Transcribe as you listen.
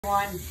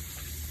Everyone,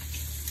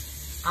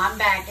 I'm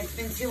back. It's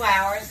been 2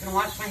 hours. Gonna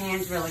wash my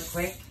hands really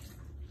quick.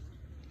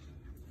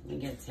 Let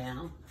me get a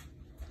towel.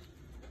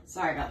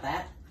 Sorry about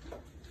that.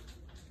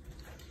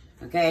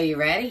 Okay, are you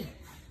ready?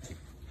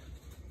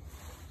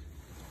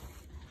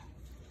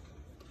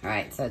 All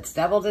right, so it's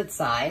doubled its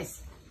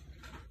size.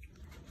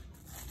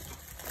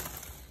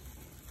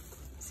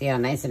 See how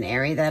nice and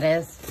airy that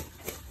is?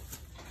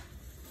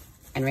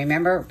 And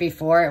remember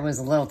before it was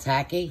a little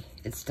tacky?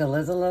 It still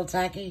is a little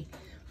tacky,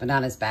 but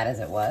not as bad as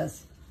it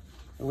was.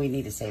 We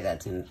need to save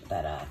that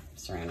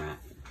saran wrap.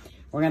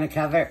 We're gonna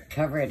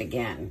cover it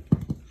again.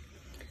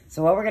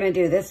 So what we're gonna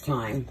do this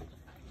time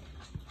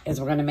is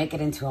we're gonna make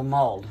it into a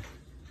mold.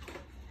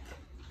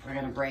 We're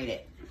gonna braid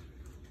it.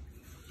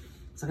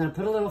 So I'm gonna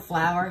put a little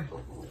flour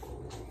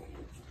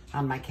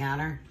on my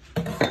counter.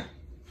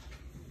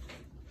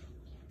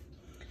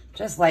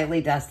 Just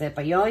lightly dust it,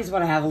 but you always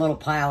wanna have a little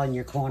pile in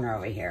your corner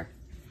over here.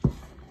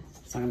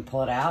 So I'm gonna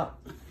pull it out.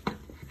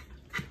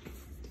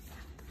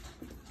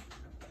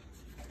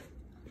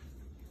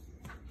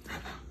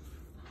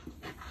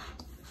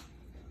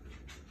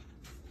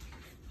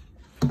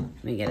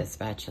 Let me get a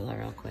spatula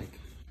real quick.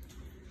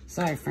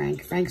 Sorry,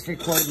 Frank. Frank's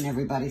recording,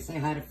 everybody. Say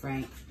hi to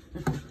Frank.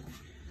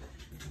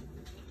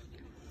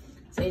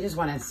 So you just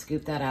want to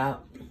scoop that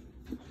out.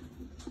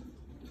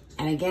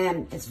 And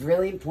again, it's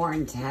really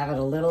important to have it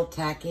a little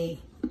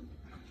tacky.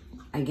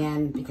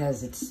 Again,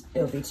 because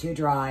it'll be too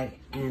dry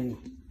and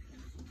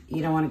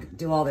you don't want to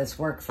do all this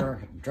work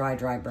for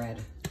dry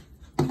bread.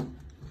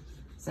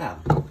 So,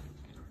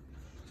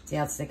 see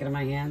how it's sticking to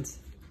my hands?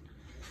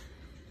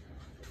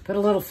 Put a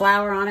little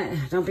flour on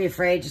it. Don't be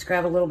afraid. Just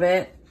grab a little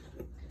bit.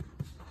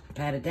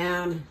 Pat it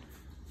down.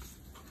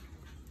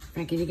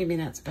 Frank, can you give me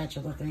that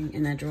spatula thing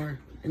in that drawer?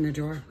 In the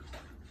drawer.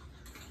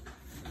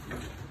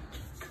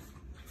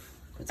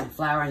 Put some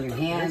flour on your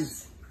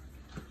hands.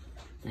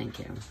 Thank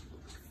you.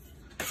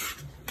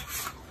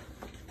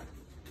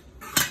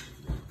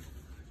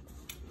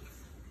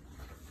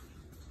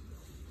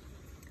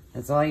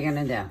 That's all you're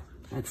gonna do.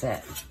 That's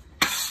it.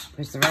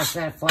 Push the rest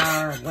of that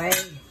flour away.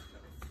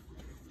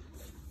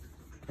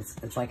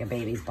 It's like a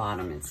baby's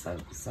bottom. It's so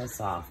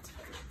soft.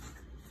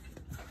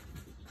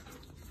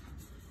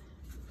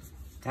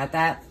 Got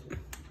that?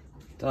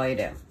 That's all you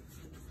do.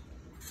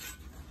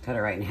 Cut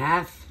it right in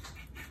half,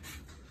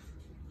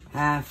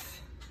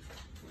 half,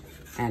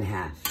 and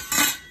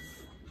half.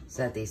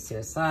 Set these two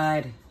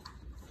aside.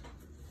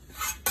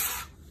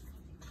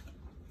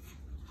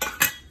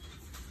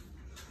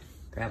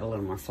 Grab a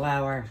little more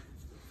flour.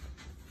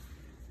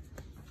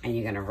 And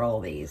you're gonna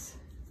roll these.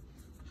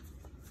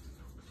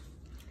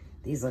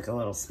 These look a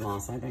little small,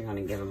 so I think I'm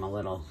gonna give them a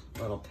little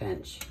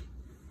pinch.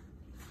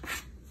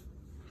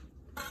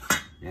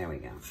 There we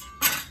go.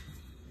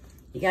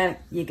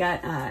 You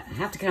got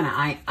have to kind of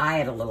eye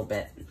it a little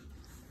bit.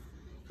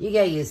 You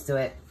get used to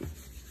it.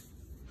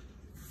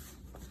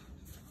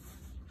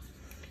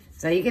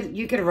 So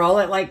you could roll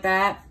it like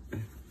that,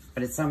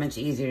 but it's so much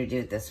easier to do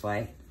it this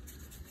way.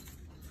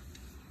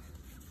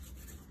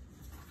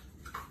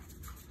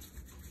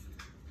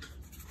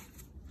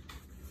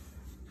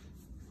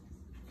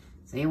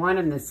 So you want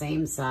them the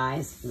same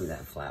size. Move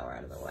that flour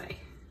out of the way.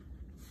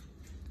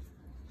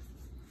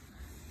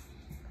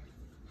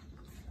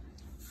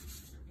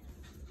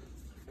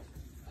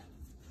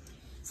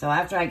 So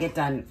after I get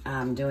done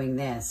doing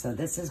this, so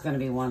this is going to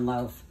be 1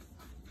 loaf.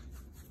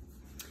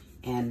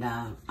 And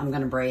I'm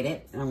going to braid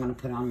it, and I'm going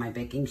to put it on my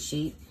baking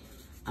sheet.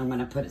 I'm going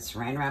to put a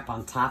saran wrap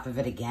on top of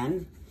it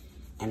again,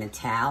 and a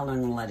towel, and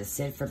I'm going to let it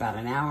sit for about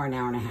an hour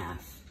and a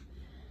half.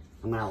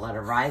 I'm going to let it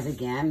rise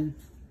again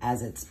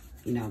as it's,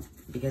 you know,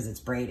 because it's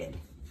braided.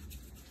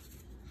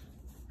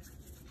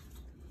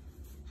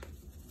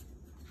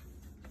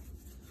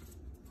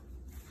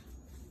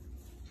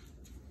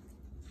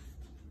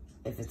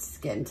 If it's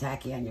getting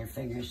tacky on your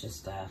fingers,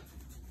 just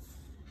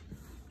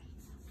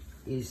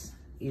use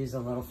a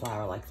little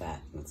flour like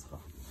that. That's cool.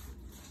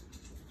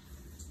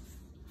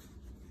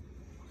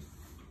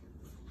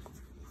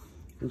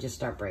 And just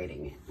start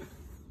braiding it.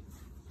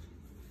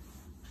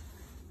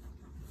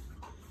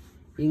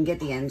 You can get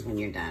the ends when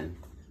you're done.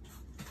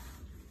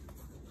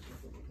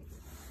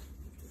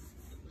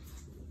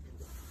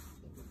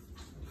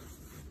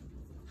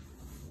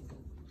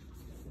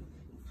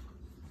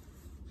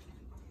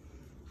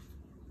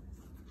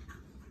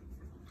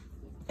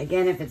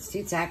 Again, if it's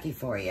too tacky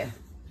for you,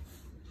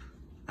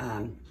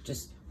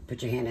 just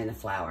put your hand in the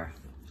flour.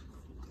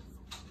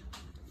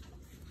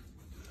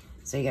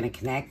 So you're gonna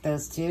connect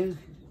those two,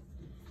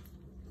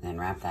 then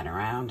wrap that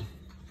around,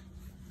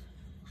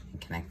 and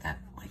connect that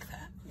like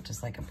that,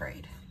 just like a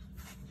braid.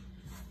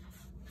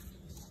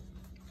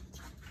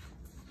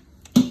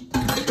 You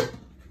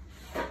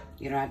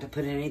don't have to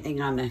put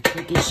anything on the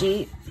cookie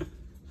sheet.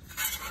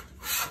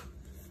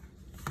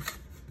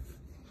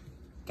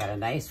 Got a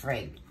nice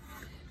ring.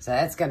 So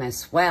that's gonna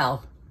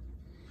swell,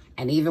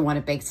 and even when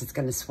it bakes, it's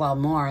gonna swell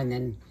more, and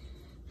then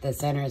the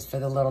center is for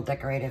the little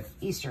decorative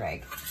Easter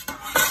egg.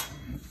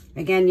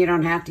 Again, you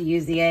don't have to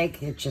use the egg,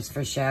 it's just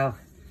for show.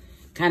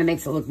 Kind of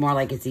makes it look more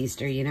like it's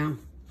Easter, you know?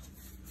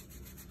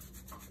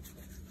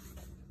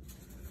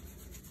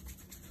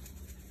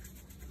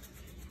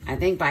 I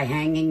think by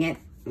hanging it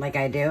like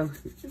I do,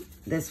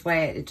 this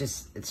way,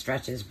 it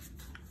stretches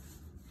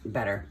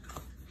better.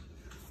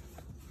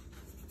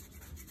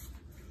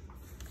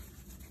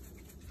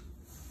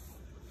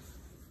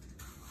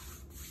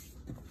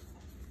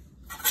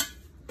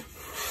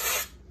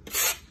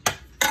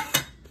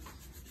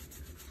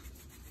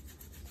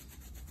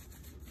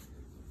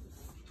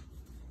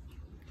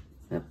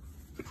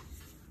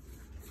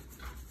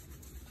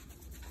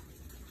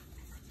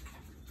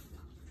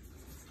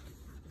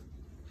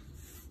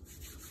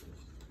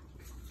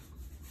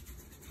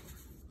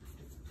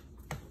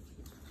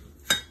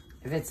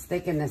 If it's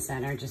thick in the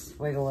center, just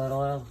wiggle it a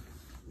little.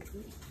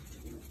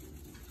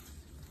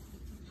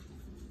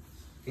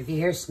 If you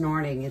hear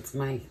snorting, it's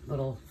my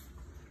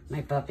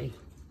puppy.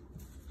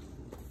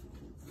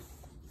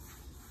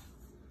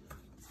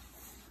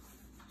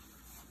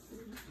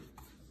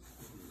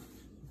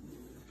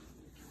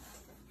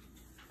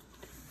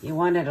 You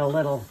want it a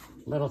little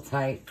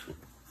tight.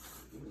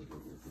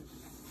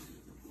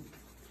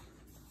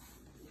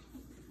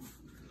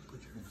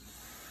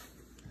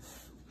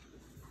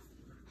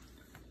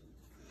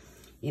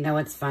 You know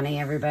what's funny,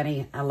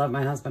 everybody? I love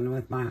my husband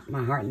with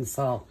my heart and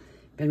soul.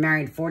 Been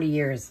married 40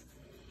 years.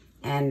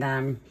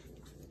 And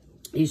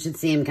you should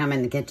see him come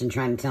in the kitchen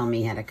trying to tell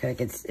me how to cook.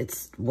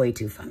 It's way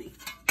too funny.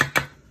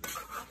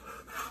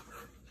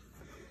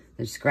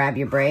 Just grab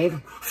your braid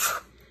and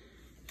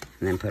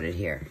then put it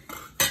here.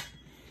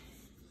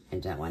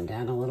 Edge that one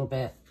down a little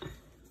bit.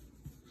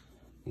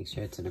 Make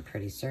sure it's in a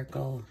pretty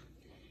circle.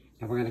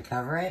 And we're going to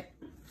cover it.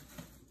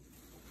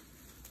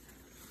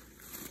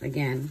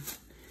 Again,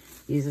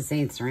 use the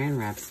same saran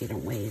wrap so you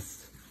don't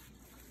waste.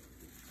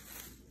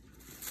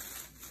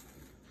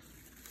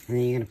 And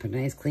then you're going to put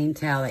a nice clean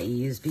towel that you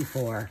used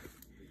before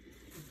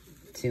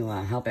to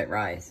help it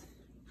rise.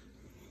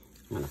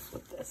 I'm going to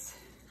flip this.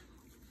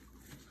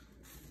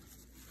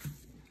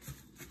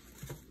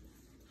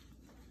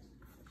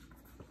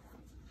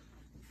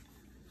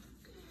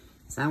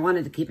 So I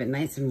wanted to keep it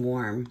nice and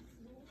warm.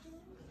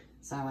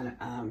 So I want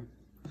to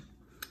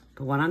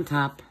put one on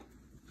top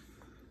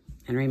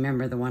and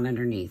remember the one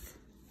underneath.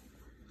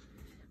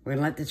 We're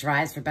gonna let this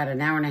rise for about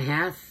an hour and a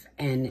half.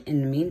 And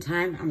in the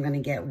meantime, I'm gonna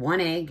get 1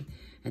 egg,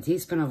 a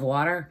teaspoon of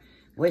water,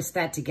 whisk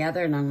that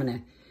together, and I'm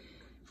gonna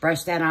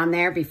brush that on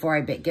there before I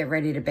get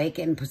ready to bake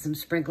it and put some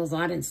sprinkles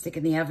on it and stick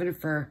it in the oven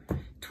for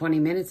 20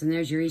 minutes, and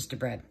there's your Easter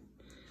bread.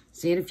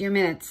 See you in a few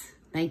minutes.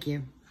 Thank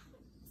you.